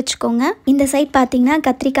அரைச்சி வச்சுக்கோங்க. இந்த சைட் பார்த்திங்கன்னா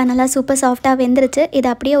கத்திரிக்காய் நல்லா சூப்பர் சாஃப்டாக வெந்துருச்சு. இதை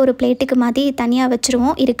அப்படியே ஒரு பிளேட்டுக்கு மாற்றி தனியாக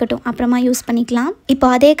வச்சுருவோம், இருக்கட்டும், அப்புறமா யூஸ் பண்ணிக்கலாம். இப்போ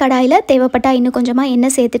அதே கடாயில் தேவைப்பட்டால் இன்னும் கொஞ்சமாக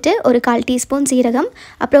எண்ணெய் சேர்த்துட்டு ஒரு 1/4 டீஸ்பூன் சீரகம்,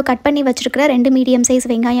 அப்புறம் கட் பண்ணி வச்சுருக்கிற 2 மீடியம் சைஸ்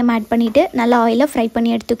வெங்காயம் ஆட் பண்ணிவிட்டு நல்லா ஆயிலில் ஃப்ரை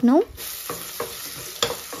பண்ணி எடுத்துக்கணும்.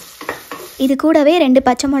 இது கூடவே 2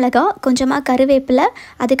 பச்சை மிளகா, கொஞ்சமாக கருவேப்பிலை,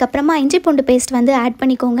 அதுக்கப்புறமா இஞ்சி பூண்டு பேஸ்ட் வந்து ஆட்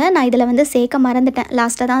பண்ணிக்கோங்க. நான் இதில் வந்து சேர்க்க மறந்துட்டேன்,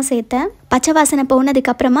 லாஸ்ட்டாக தான் சேர்த்தேன். பச்சை வாசனை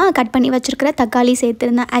போனதுக்கப்புறமா கட் பண்ணி வச்சுருக்கிற தக்காளி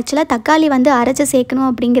சேர்த்துருந்தேன். ஆக்சுவலாக தக்காளி வந்து அரைச்சி சேர்க்கணும்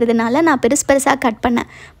அப்படிங்கிறதுனால நான் பெருசாக கட் பண்ணேன்.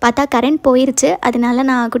 பார்த்தா கரண்ட் போயிருச்சு, அதனால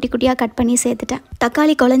நான் குட்டி குட்டியாக கட் பண்ணி சேர்த்துட்டேன்.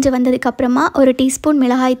 தக்காளி குழஞ்சி வந்ததுக்கப்புறமா ஒரு டீஸ்பூன்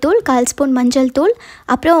மிளகாய் தூள், 1/4 ஸ்பூன் மஞ்சள் தூள்,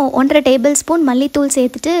 அப்புறம் 1.5 டேபிள் ஸ்பூன் மல்லித்தூள்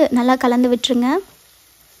சேர்த்துட்டு நல்லா கலந்து விட்டுருங்க.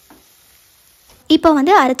 இப்போ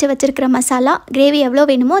வந்து அரைச்சி வச்சுருக்கிற மசாலா கிரேவி எவ்வளோ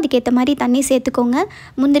வேணுமோ அதுக்கேற்ற மாதிரி தண்ணி சேர்த்துக்கோங்க.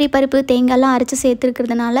 முந்திரி பருப்பு தேங்காய்லாம் அரைச்சி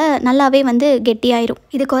சேர்த்துருக்கிறதுனால நல்லாவே வந்து கெட்டியாயிரும்.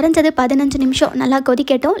 இது குறைஞ்சது 15 நிமிஷம் நல்லா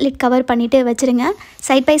கொதிக்கட்டும். லிட் கவர் பண்ணிவிட்டு வச்சுருங்க.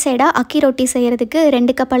 சைட் பை சைடாக அக்கி ரொட்டி செய்கிறதுக்கு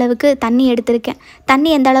 2 கப் அளவுக்கு தண்ணி எடுத்திருக்கேன்.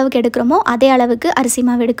 தண்ணி எந்த அளவுக்கு எடுக்கிறோமோ அதே அளவுக்கு அரிசி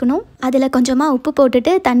மாவு எடுக்கணும். அதில் கொஞ்சமாக உப்பு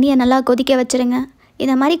போட்டுட்டு தண்ணியை நல்லா கொதிக்க வச்சுருங்க.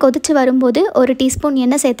 இந்த மாதிரி கொதித்து வரும்போது 1 டீஸ்பூன்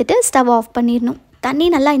எண்ணெய் சேர்த்துட்டு ஸ்டவ் ஆஃப் பண்ணிடணும். தண்ணி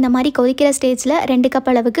நல்லா இந்த மாதிரி கொதிக்கிற ஸ்டேஜில் 2 கப்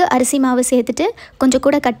அளவுக்கு அரிசி மாவு சேர்த்துட்டு கொஞ்சம்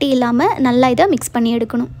கூட கட்டி இல்லாமல் நல்லா இதை மிக்ஸ் பண்ணி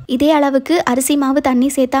எடுக்கணும். இதே அளவுக்கு அரிசி மாவு தண்ணி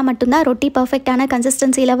சேர்த்தா மட்டும்தான் ரொட்டி பர்ஃபெக்டான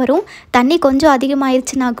கன்சிஸ்டன்சியில் வரும். தண்ணி கொஞ்சம்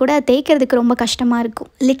அதிகமாகிடுச்சுன்னா கூட தேய்க்கிறதுக்கு ரொம்ப கஷ்டமாக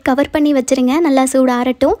இருக்கும். லிட் கவர் பண்ணி வச்சுருங்க, நல்லா சூடு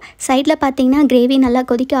ஆறட்டும். சைடில் பார்த்தீங்கன்னா கிரேவி நல்லா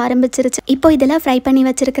கொதிக்க ஆரம்பிச்சிருச்சு. இப்போ இதில் ஃப்ரை பண்ணி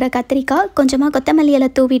வச்சுருக்கிற கத்திரிக்காய், கொஞ்சமாக கொத்தமல்லி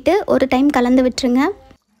இலை தூவிட்டு ஒரு டைம் கலந்து விட்டுருங்க.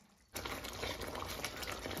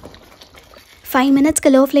 5 மினிட்ஸ்க்கு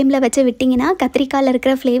லோ ஃப்ளேமில் வச்சு விட்டிங்கன்னா கத்திரிக்காயில்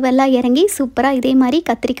இருக்கிற ஃப்ளேவர்லாம் இறங்கி சூப்பராக இதே மாதிரி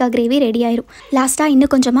கத்திரிக்காய் கிரேவி ரெடி ஆயிரும். லாஸ்ட்டாக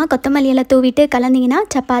இன்னும் கொஞ்சமாக கொத்தமல்லி இலை தூவிட்டு கலந்திங்கன்னா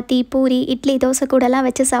சப்பாத்தி, பூரி, இட்லி, தோசை கூடலாம்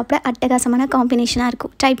வச்சு சாப்பிட அட்டகாசமான காம்பினேஷனாக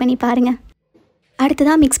இருக்கும். ட்ரை பண்ணி பாருங்கள்.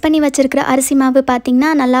 அடுத்ததாக மிக்ஸ் பண்ணி வச்சுருக்கிற அரிசி மாவு பார்த்திங்கன்னா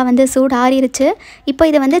நல்லா வந்து சூடு ஆறிடுச்சு. இப்போ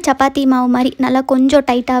இதை வந்து சப்பாத்தி மாவு மாதிரி நல்லா கொஞ்சம்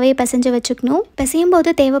டைட்டாகவே பிசைஞ்சு வச்சுக்கணும். பிசையும்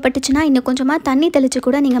போது தேவைப்பட்டுச்சுன்னா இன்னும் கொஞ்சமாக தண்ணி தெளித்து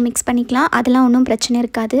கூட நீங்கள் மிக்ஸ் பண்ணிக்கலாம், அதெல்லாம் ஒன்றும் பிரச்சனை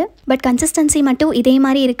இருக்காது. பட் கன்சிஸ்டன்சி மட்டும் இதே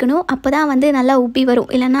மாதிரி இருக்கணும், அப்போ தான் வந்து நல்லா உப்பி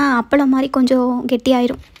வரும், இல்லைனா அப்பளம் மாதிரி கொஞ்சம்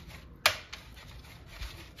கெட்டியாயிரும்.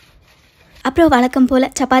 அப்புறம் வழக்கம் போல்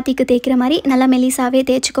சப்பாத்திக்கு தேய்க்கிற மாதிரி நல்லா மெலிசாவே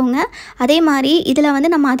தேய்ச்சிக்கோங்க. அதே மாதிரி இதில்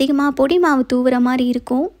வந்து நம்ம அதிகமாக பொடி மாவு தூவுற மாதிரி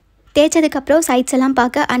இருக்கும். தேய்ச்சதுக்கப்புறம் சைட்ஸ் எல்லாம்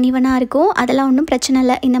பார்க்க அன்இவனாக இருக்கும், அதெல்லாம் ஒன்றும் பிரச்சனை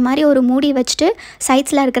இல்லை. இந்த மாதிரி ஒரு மூடி வச்சுட்டு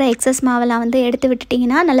சைட்ஸில் இருக்கிற எக்ஸஸ் மாவெல்லாம் வந்து எடுத்து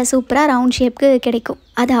விட்டுட்டிங்கன்னா நல்லா சூப்பராக ரவுண்ட் ஷேப்புக்கு கிடைக்கும்.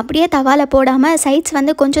 அது அப்படியே தவால போடாமல் சைட்ஸ்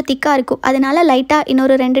வந்து கொஞ்சம் திக்காக இருக்கும், அதனால் லைட்டாக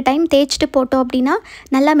இன்னொரு 2 டைம் தேய்ச்சிட்டு போட்டோம் அப்படின்னா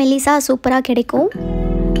நல்லா மெல்லிசாக சூப்பராக கிடைக்கும்.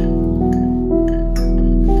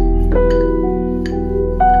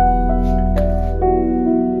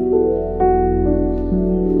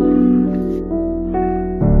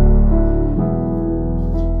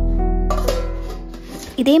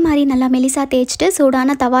 இதே மாதிரி நல்லா மெலிசா தேய்ச்சிட்டு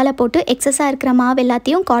சூடான தவால போட்டு எக்ஸஸாக இருக்கிற மாவு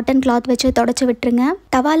எல்லாத்தையும் காட்டன் கிளாத் வச்சு தொடச்சி விட்டுருங்க.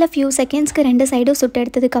 தவால ஃபியூ செகண்ட்ஸ்க்கு 2 சைடும் சுட்டு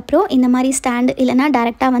எடுத்ததுக்கப்புறம் இந்த மாதிரி ஸ்டாண்டு இல்லைனா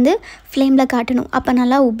டேரெக்டாக வந்து ஃப்ளேமில் காட்டணும், அப்போ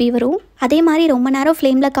நல்லா உப்பி வரும். அதே மாதிரி ரொம்ப நேரம்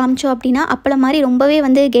ஃப்ளேமில் காமிச்சோம் அப்படின்னா அப்பளம் மாதிரி ரொம்பவே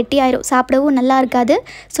வந்து கெட்டியாயிரும், சாப்பிடவும் நல்லா இருக்காது.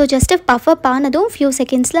 ஸோ ஜஸ்ட்டு பஃப்அப் ஆனதும் ஃபியூ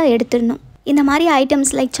செகண்ட்ஸில் எடுத்துடணும். இந்த மாதிரி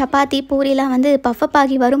ஐட்டம்ஸ் லைக் சப்பாத்தி, பூரிலாம் வந்து பஃப்அப்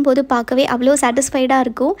ஆகி வரும்போது பார்க்கவே அவ்வளோ சாட்டிஸ்ஃபைடாக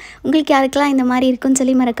இருக்கும். உங்களுக்கு யாருக்கெல்லாம் இந்த மாதிரி இருக்குன்னு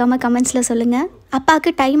சொல்லி மறக்காமல் கமெண்ட்ஸில் சொல்லுங்கள்.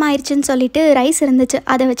 அப்பாவுக்கு டைம் ஆயிடுச்சுன்னு சொல்லிட்டு ரைஸ் இருந்துச்சு,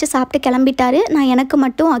 அதை வச்சு சாப்பிட்டு கிளம்பிட்டாரு. நான் எனக்கு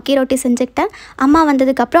மட்டும் அக்கி ரொட்டி செஞ்சுக்கிட்டேன். அம்மா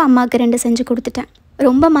வந்ததுக்கப்புறம் அம்மாவுக்கு 2 செஞ்சு கொடுத்துட்டேன்.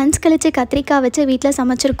 ரொம்ப மந்த்ஸ் கழிச்சு கத்திரிக்காய் வச்சு வீட்டில்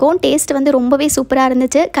சமைச்சிருக்கோம். டேஸ்ட் வந்து ரொம்பவே சூப்பராக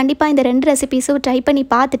இருந்துச்சு. கண்டிப்பாக இந்த 2 ரெசிபீஸும் ட்ரை பண்ணி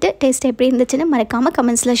பார்த்துட்டு டேஸ்ட் எப்படி இருந்துச்சுன்னு மறக்காமல்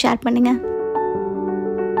கமெண்ட்ஸில் ஷேர் பண்ணுங்கள்.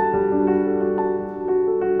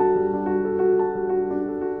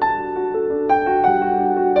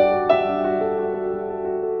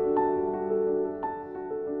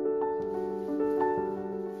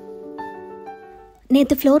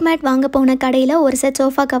 நேற்று ஃப்ளோர் மேட் வாங்க போன கடையில் ஒரு செட்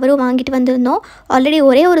சோஃபா கவரும் வாங்கிட்டு வந்திருந்தோம். ஆல்ரெடி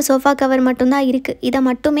ஒரே ஒரு சோஃபா கவர் மட்டும்தான் இருக்குது. இதை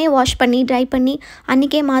மட்டுமே வாஷ் பண்ணி ட்ரை பண்ணி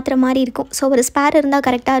அன்றைக்கே மாற்றுற மாதிரி இருக்கும். ஸோ ஒரு ஸ்பேர் இருந்தால்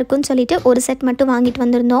கரெக்டாக இருக்கும்னு சொல்லிட்டு ஒரு செட் மட்டும் வாங்கிட்டு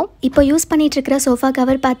வந்திருந்தோம். இப்போ யூஸ் பண்ணிகிட்ருக்கிற சோஃபா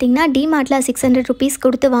கவர் பார்த்திங்கன்னா டிமார்ட்டில் 600 rupees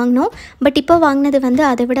கொடுத்து வாங்கினோம். பட் இப்போ வாங்கினது வந்து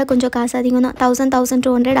அதை விட கொஞ்சம் காசு அதிகம் தான்,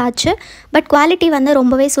 1200 ஆச்சு. பட் குவாலிட்டி வந்து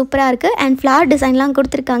ரொம்பவே சூப்பராக இருக்குது. அண்ட் ஃப்ளார் டிசைன்லாம்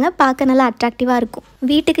கொடுத்துருக்காங்க, பார்க்க நல்லா அட்ராக்டிவாக இருக்கும்.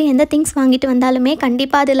 வீட்டுக்கு எந்த திங்ஸ் வாங்கிட்டு வந்தாலுமே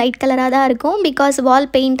கண்டிப்பாக அது லைட் கலராக தான் இருக்கும். பிகாஸ் வால்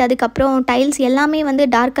பெயிண்ட் அதுக்கப்புறம் டைல்ஸ் எல்லாமே வந்து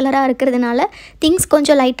டார்க் கலராக இருக்கிறதுனால திங்ஸ்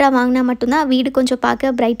கொஞ்சம் லைட்டாக வாங்கினா மட்டும்தான் வீடு கொஞ்சம்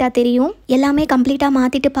பார்க்க பிரைட்டாக தெரியும். எல்லாமே கம்ப்ளீட்டாக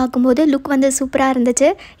மாற்றிட்டு பார்க்கும்போது லுக் வந்து சூப்பராக இருந்துச்சு.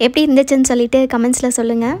 எப்படி இருந்துச்சுன்னு சொல்லிட்டு கமெண்ட்ஸில்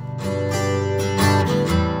சொல்லுங்கள்.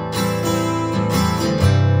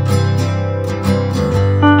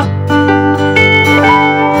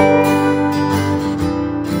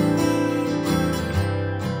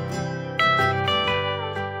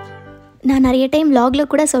 நான் நிறைய டைம் vlogல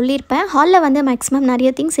கூட சொல்லியிருப்பேன், ஹாலில் வந்து மேக்ஸிமம் நிறைய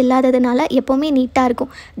திங்ஸ் இல்லாததுனால எப்போவுமே நீட்டாக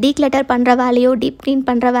இருக்கும். டீக்ளட்டர் பண்ணுற வேலையோ டீப் க்ளீன்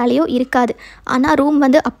பண்ணுற வேலையோ இருக்காது. ஆனால் ரூம்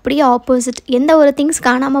வந்து அப்படியே ஆப்போசிட். எந்த ஒரு திங்ஸ்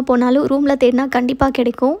காணாமல் போனாலும் ரூமில் தேடினா கண்டிப்பாக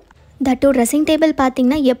கிடைக்கும். தட் ட்ரெஸ்ஸிங் டேபிள்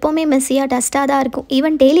பார்த்திங்கன்னா எப்போவுமே மெஸ்ஸியாக டஸ்ட்டாக தான் இருக்கும்.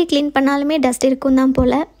 ஈவன் டெய்லி க்ளீன் பண்ணாலுமே டஸ்ட் இருக்கும் தான்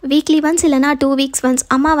போல். வீக்லி ஒன்ஸ் இல்லைனா 2 வீக்ஸ் ஒன்ஸ்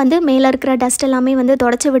அம்மா வந்து மேலே இருக்கிற டஸ்ட் எல்லாமே வந்து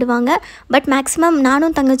தொடச்சி விடுவாங்க. பட் மேக்ஸிமம்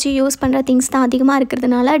நானும் தங்கச்சி யூஸ் பண்ணுற திங்ஸ் தான் அதிகமாக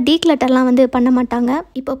இருக்கிறதுனால டீக்ளட்டர்லாம் வந்து பண்ண மாட்டாங்க.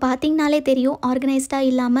 இப்போ பார்த்திங்கனாலே தெரியும், ஆர்கனைஸ்டாக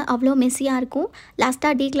இல்லாமல் அவ்வளோ மெஸ்ஸியாக இருக்கும்.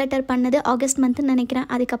 லாஸ்ட்டாக டீக்ளட்டர் பண்ணது ஆகஸ்ட் மந்த்துன்னு நினைக்கிறேன்.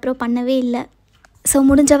 அதுக்கப்புறம் பண்ணவே இல்லை. ஸோ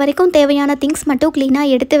முடிஞ்ச வரைக்கும் தேவையான திங்ஸ் மட்டும்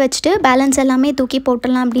க்ளீனாக எடுத்து வச்சுட்டு பேலன்ஸ் எல்லாமே தூக்கி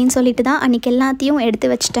போட்டுடலாம் அப்படின்னு சொல்லிட்டு தான் அன்றைக்கி எல்லாத்தையும் எடுத்து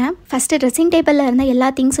வச்சுட்டேன். ஃபஸ்ட்டு ட்ரெஸ்ஸிங் டேபிளில் இருந்த எல்லா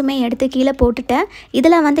திங்ஸுமே எடுத்து கீழே போட்டுட்டேன்.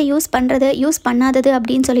 இதில் வந்து யூஸ் பண்ணுறது யூஸ் பண்ணாதது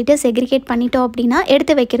அப்படின்னு சொல்லிட்டு செக்ரிகேட் பண்ணிட்டோம் அப்படின்னா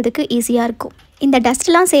எடுத்து வைக்கிறதுக்கு ஈஸியாக இருக்கும். இந்த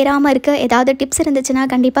டஸ்ட்லாம் சேராமல் இருக்க ஏதாவது டிப்ஸ் இருந்துச்சுன்னா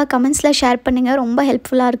கண்டிப்பாக கமெண்ட்ஸில் ஷேர் பண்ணுங்கள், ரொம்ப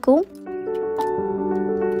ஹெல்ப்ஃபுல்லாக இருக்கும்.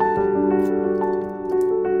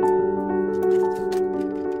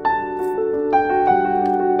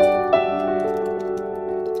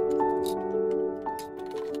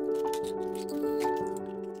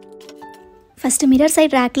 ஃபஸ்ட்டு மிரர்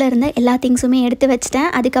சைட் ரேக்கில் இருந்த எல்லா திங்ஸுமே எடுத்து வச்சுட்டேன்.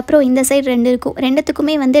 அதுக்கப்புறம் இந்த சைடு 2 இருக்கும்.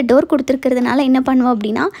 ரெண்டுத்துக்குமே வந்து டோர் கொடுத்துருக்கிறதுனால என்ன பண்ணுவோம்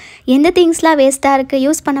அப்படின்னா, எந்த திங்ஸ்லாம் வேஸ்ட்டாக இருக்குது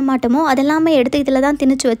யூஸ் பண்ண மாட்டோமோ அதெல்லாமே எடுத்து இதில் தான்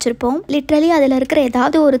திணிச்சு வச்சுருப்போம். லிட்ரலி அதில் இருக்கிற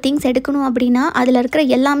ஏதாவது ஒரு திங்ஸ் எடுக்கணும் அப்படின்னா அதில் இருக்கிற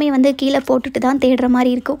எல்லாமே வந்து கீழே போட்டுட்டு தான் தேடுற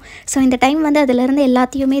மாதிரி இருக்கும். ஸோ இந்த டைம் வந்து அதிலேருந்து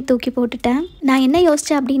எல்லாத்தையுமே தூக்கி போட்டுட்டேன். நான் என்ன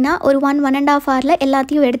யோசித்தேன் அப்படின்னா, ஒரு 1.5 ஹவரில்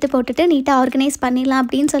எல்லாத்தையும் எடுத்து போட்டுட்டு நீட்டாக ஆர்கனைஸ் பண்ணிடலாம்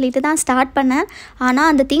அப்படின்னு சொல்லிட்டு தான் ஸ்டார்ட் பண்ணேன். ஆனால்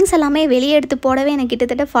அந்த திங்ஸ் எல்லாமே வெளியே எடுத்து போடவே எனக்கு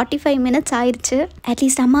கிட்டத்தட்ட 45 மினிட்ஸ் ஆயிடுச்சு.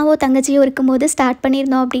 அட்லீஸ்ட் அம்மாவோ தங்கச்சியோ இருக்கும்போது ஸ்டார்ட்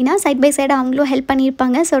பண்ணியிருந்தோம் அப்படின்னா சைட் பை சைடு அவங்களும் ஹெல்ப்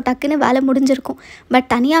பண்ணியிருப்பாங்க. ஸோ டக்குன்னு வேலை முடிஞ்சிருக்கும். பட்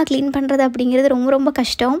தனியாக க்ளீன் பண்ணுறது அப்படிங்கிறது ரொம்ப ரொம்ப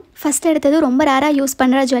கஷ்டம். ஃபஸ்ட் எடுத்தது ரொம்ப ரேராக யூஸ்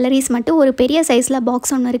பண்ணுற ஜுவல்லரிஸ் மட்டும் ஒரு பெரிய சைஸில்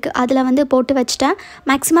பாக்ஸ் ஒன்று இருக்குது, அதில் வந்து போட்டு வச்சுட்டேன்.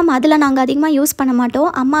 மேக்ஸிமம் அதில் நாங்கள் அதிகமாக யூஸ் பண்ண மாட்டோம்.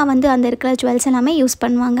 அம்மா வந்து அந்த இருக்கிற ஜுவல்ஸ் எல்லாமே யூஸ்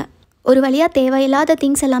பண்ணுவாங்க. ஒரு வழியாக தேவையில்லாத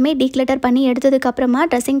திங்ஸ் எல்லாமே டீக்ளட்டர் பண்ணி எடுத்ததுக்கப்புறமா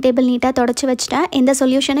ட்ரெஸ்ஸிங் டேபிள் நீட்டாக தொடச்சி வச்சுட்டேன். எந்த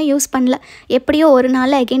சொல்யூஷனும் யூஸ் பண்ணல. எப்படியோ ஒரு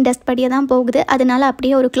நாள் அகெயின் டஸ்ட் படியே தான் போகுது. அதனால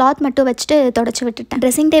அப்படியே ஒரு கிளாத் மட்டும் வச்சுட்டு தொடச்சி விட்டுட்டேன்.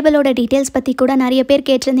 ட்ரெஸ்ஸிங் டேபிளோட டீட்டெயில்ஸ் பற்றி கூட நிறைய பேர்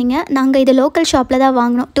கேட்டிருந்தீங்க. நாங்கள் இது லோக்கல் ஷாப்பில் தான்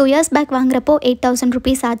வாங்கினோம். 2 இயர்ஸ் பேக் வாங்குறப்போ 8000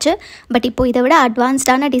 ருபீஸ் ஆச்சு. பட் இப்போ இதை விட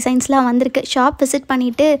அட்வான்ஸ்டான டிசைன்ஸ்லாம் வந்திருக்கு. ஷாப் விசிட்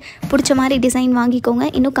பண்ணிவிட்டு பிடிச்ச மாதிரி டிசைன் வாங்கிக்கோங்க,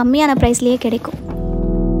 இன்னும் கம்மியான ப்ரைஸ்லேயே கிடைக்கும்.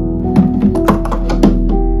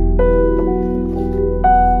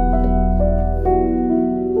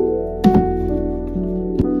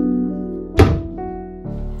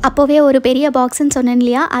 அப்போவே ஒரு பெரிய பாக்ஸ்ன்னு சொன்னேன்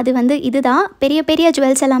இல்லையா, அது வந்து இதுதான். பெரிய பெரிய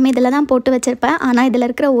ஜுவல்ஸ் எல்லாமே இதில் தான் போட்டு வச்சுருப்பேன். ஆனால் இதில்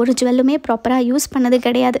இருக்கிற ஒரு ஜுவல்லுமே ப்ராப்பராக யூஸ் பண்ணது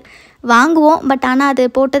கிடையாது. வாங்குவோம், பட் ஆனால் அது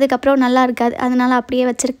போட்டதுக்கப்புறம் நல்லா இருக்காது. அதனால் அப்படியே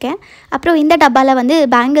வச்சுருக்கேன். அப்புறம் இந்த டப்பாவில் வந்து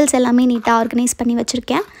பேங்கிள்ஸ் எல்லாமே நீட்டாக ஆர்கனைஸ் பண்ணி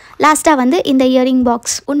வச்சுருக்கேன். லாஸ்ட்டாக வந்து இந்த இயரிங்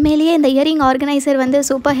பாக்ஸ். உண்மையிலேயே இந்த இயரிங் ஆர்கனைசர் வந்து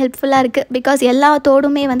சூப்பர் ஹெல்ப்ஃபுல்லாக இருக்குது. பிகாஸ் எல்லா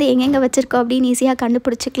தோடுமே வந்து எங்கெங்கே வச்சுருக்கோம் அப்படின்னு ஈஸியாக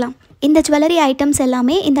கண்டுபிடிச்சிக்கலாம். இந்த ஜுவல்லரி ஐட்டம்ஸ்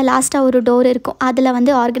எல்லாமே இந்த லாஸ்ட்டாக ஒரு டோர் இருக்கும், அதில்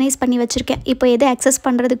வந்து ஆர்கனைஸ் பண்ணி வச்சுருக்கேன். இப்போ எது அக்சஸ்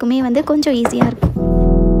பண்ணுறதுக்குமே வந்து கொஞ்சம் ஈஸியாக இருக்கும்.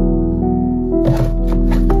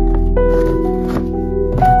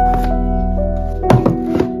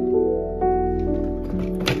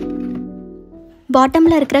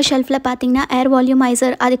 பாட்டமில் இருக்கிற ஷெல்ஃபில் பார்த்தீங்கன்னா ஏர்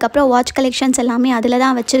வால்யூமைசர், அதுக்கப்புறம் வாட்ச் கலெக்ஷன்ஸ் எல்லாமே அதில்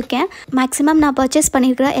தான் வச்சுருக்கேன். மேக்ஸிமம் நான் பர்ச்சேஸ்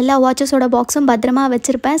பண்ணியிருக்கிற எல்லா வாட்சஸோட பாக்ஸும் பத்திரமா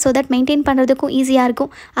வச்சுருப்பேன். ஸோ தட் மெயின்டைன் பண்ணுறதுக்கும் ஈஸியாக இருக்கும்.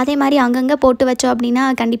 அதே மாதிரி அங்கங்கே போட்டு வச்சோம் அப்படின்னா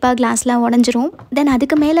கண்டிப்பாக கிளாஸ்லாம் உடஞ்சிரும். தென்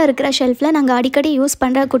அதுக்கு மேலே இருக்கிற ஷெல்ஃபில் நாங்கள் அடிக்கடி யூஸ்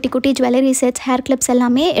பண்ணுற குட்டி குட்டி ஜுவல்லரி செட்ஸ், ஹேர் கிளிப்ஸ்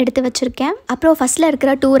எல்லாமே எடுத்து வச்சுருக்கேன். அப்புறம் ஃபஸ்ட்டில்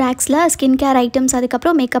இருக்கிற 2 ரேக்ஸில் ஸ்கின் கேர் ஐட்டம்ஸ்,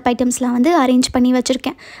 அதுக்கப்புறம் மேக்கப் ஐட்டம்ஸ்லாம் வந்து அரேஞ்ச் பண்ணி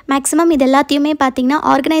வச்சுருக்கேன். மேக்ஸிமம் இது எல்லாத்தையுமே பார்த்தீங்கன்னா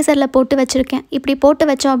ஆர்கனைசரில் போட்டு வச்சுருக்கேன். இப்படி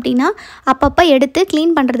போட்டு வச்சோம் அப்படின்னா அப்பப்போ எடுத்து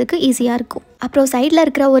க்ளீன் பண்ணுறதுக்கு ஈஸியாக இருக்கும். அப்புறம் சைடில்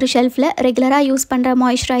இருக்கிற ஒரு ஷெல்ஃபில் ரெகுலராக யூஸ் பண்ணுற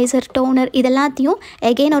மாய்ஸ்சரைசர், டோனர் இதெல்லாத்தையும்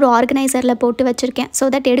எகெயின் ஒரு ஆர்கனைசரில் போட்டு வச்சுருக்கேன். ஸோ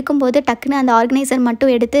தட் எடுக்கும்போது டக்குன்னு அந்த ஆர்கனைசர்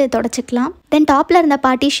மட்டும் எடுத்து தொடச்சிக்கலாம். தென் டாப்பில் இருந்த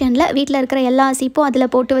பார்ட்டிஷனில் வீட்டில் இருக்கிற எல்லா சீப்பும்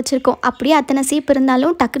அதில் போட்டு வச்சுருக்கோம். அப்படியே அத்தனை சீப்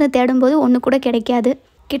இருந்தாலும் டக்குன்னு தேடும்போது ஒன்று கூட கிடைக்காது.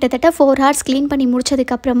 கிட்டத்தட்ட 4 ஹவர்ஸ் க்ளீன் பண்ணி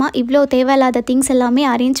முடிச்சதுக்கப்புறமா இவ்வளோ தேவையில்லாத திங்ஸ் எல்லாமே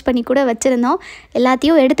அரேஞ்ச் பண்ணி கூட வச்சுருந்தோம்.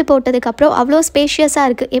 எல்லாத்தையும் எடுத்து போட்டதுக்கப்புறம் அவ்வளோ ஸ்பேஷியஸாக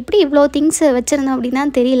இருக்குது. எப்படி இவ்வளோ திங்ஸ் வச்சுருந்தோம் அப்படின்னா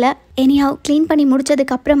தெரியல. எனிஹவ் க்ளீன் பண்ணி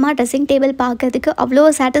முடிச்சதுக்கப்புறமா ட்ரெஸ்ஸிங் டேபிள் பார்க்கறதுக்கு அவ்வளோ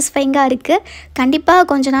சாட்டிஸ்ஃபைங்காக இருக்குது. கண்டிப்பாக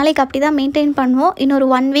கொஞ்ச நாளைக்கு அப்படி தான் மெயின்டைன் பண்ணுவோம். இன்னொரு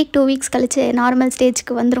 1 வீக் 2 வீக்ஸ் கழிச்சு நார்மல்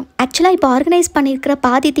ஸ்டேஜுக்கு வந்துடும். ஆக்சுவலாக இப்போ ஆர்கனைஸ் பண்ணியிருக்கிற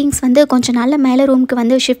பாதி திங்ஸ் வந்து கொஞ்சம் நாளில் மேலே ரூமுக்கு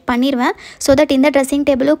வந்து ஷிஃப்ட் பண்ணிடுவேன். ஸோ தட் இந்த ட்ரெஸ்ஸிங்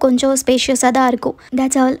டேபிளும் கொஞ்சம் ஸ்பேஷியஸாக தான் இருக்கும்.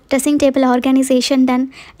 That's all. Dressing table organisation ton.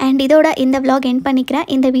 And இதோட இந்த vlog எண்ட் பண்ணிக்கிறேன்.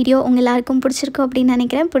 இந்த வீடியோ உங்கள் எல்லாருக்கும் பிடிச்சிருக்கும் அப்படின்னு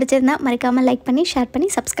நினைக்கிறேன். பிடிச்சிருந்தா மறக்காமல் லைக் பண்ணி ஷேர் பண்ணி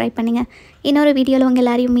சப்ஸ்கிரைப் பண்ணுங்கள். இன்னொரு வீடியோவில் உங்கள்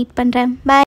எல்லாரையும் மீட் பண்ணுறேன். பாய்.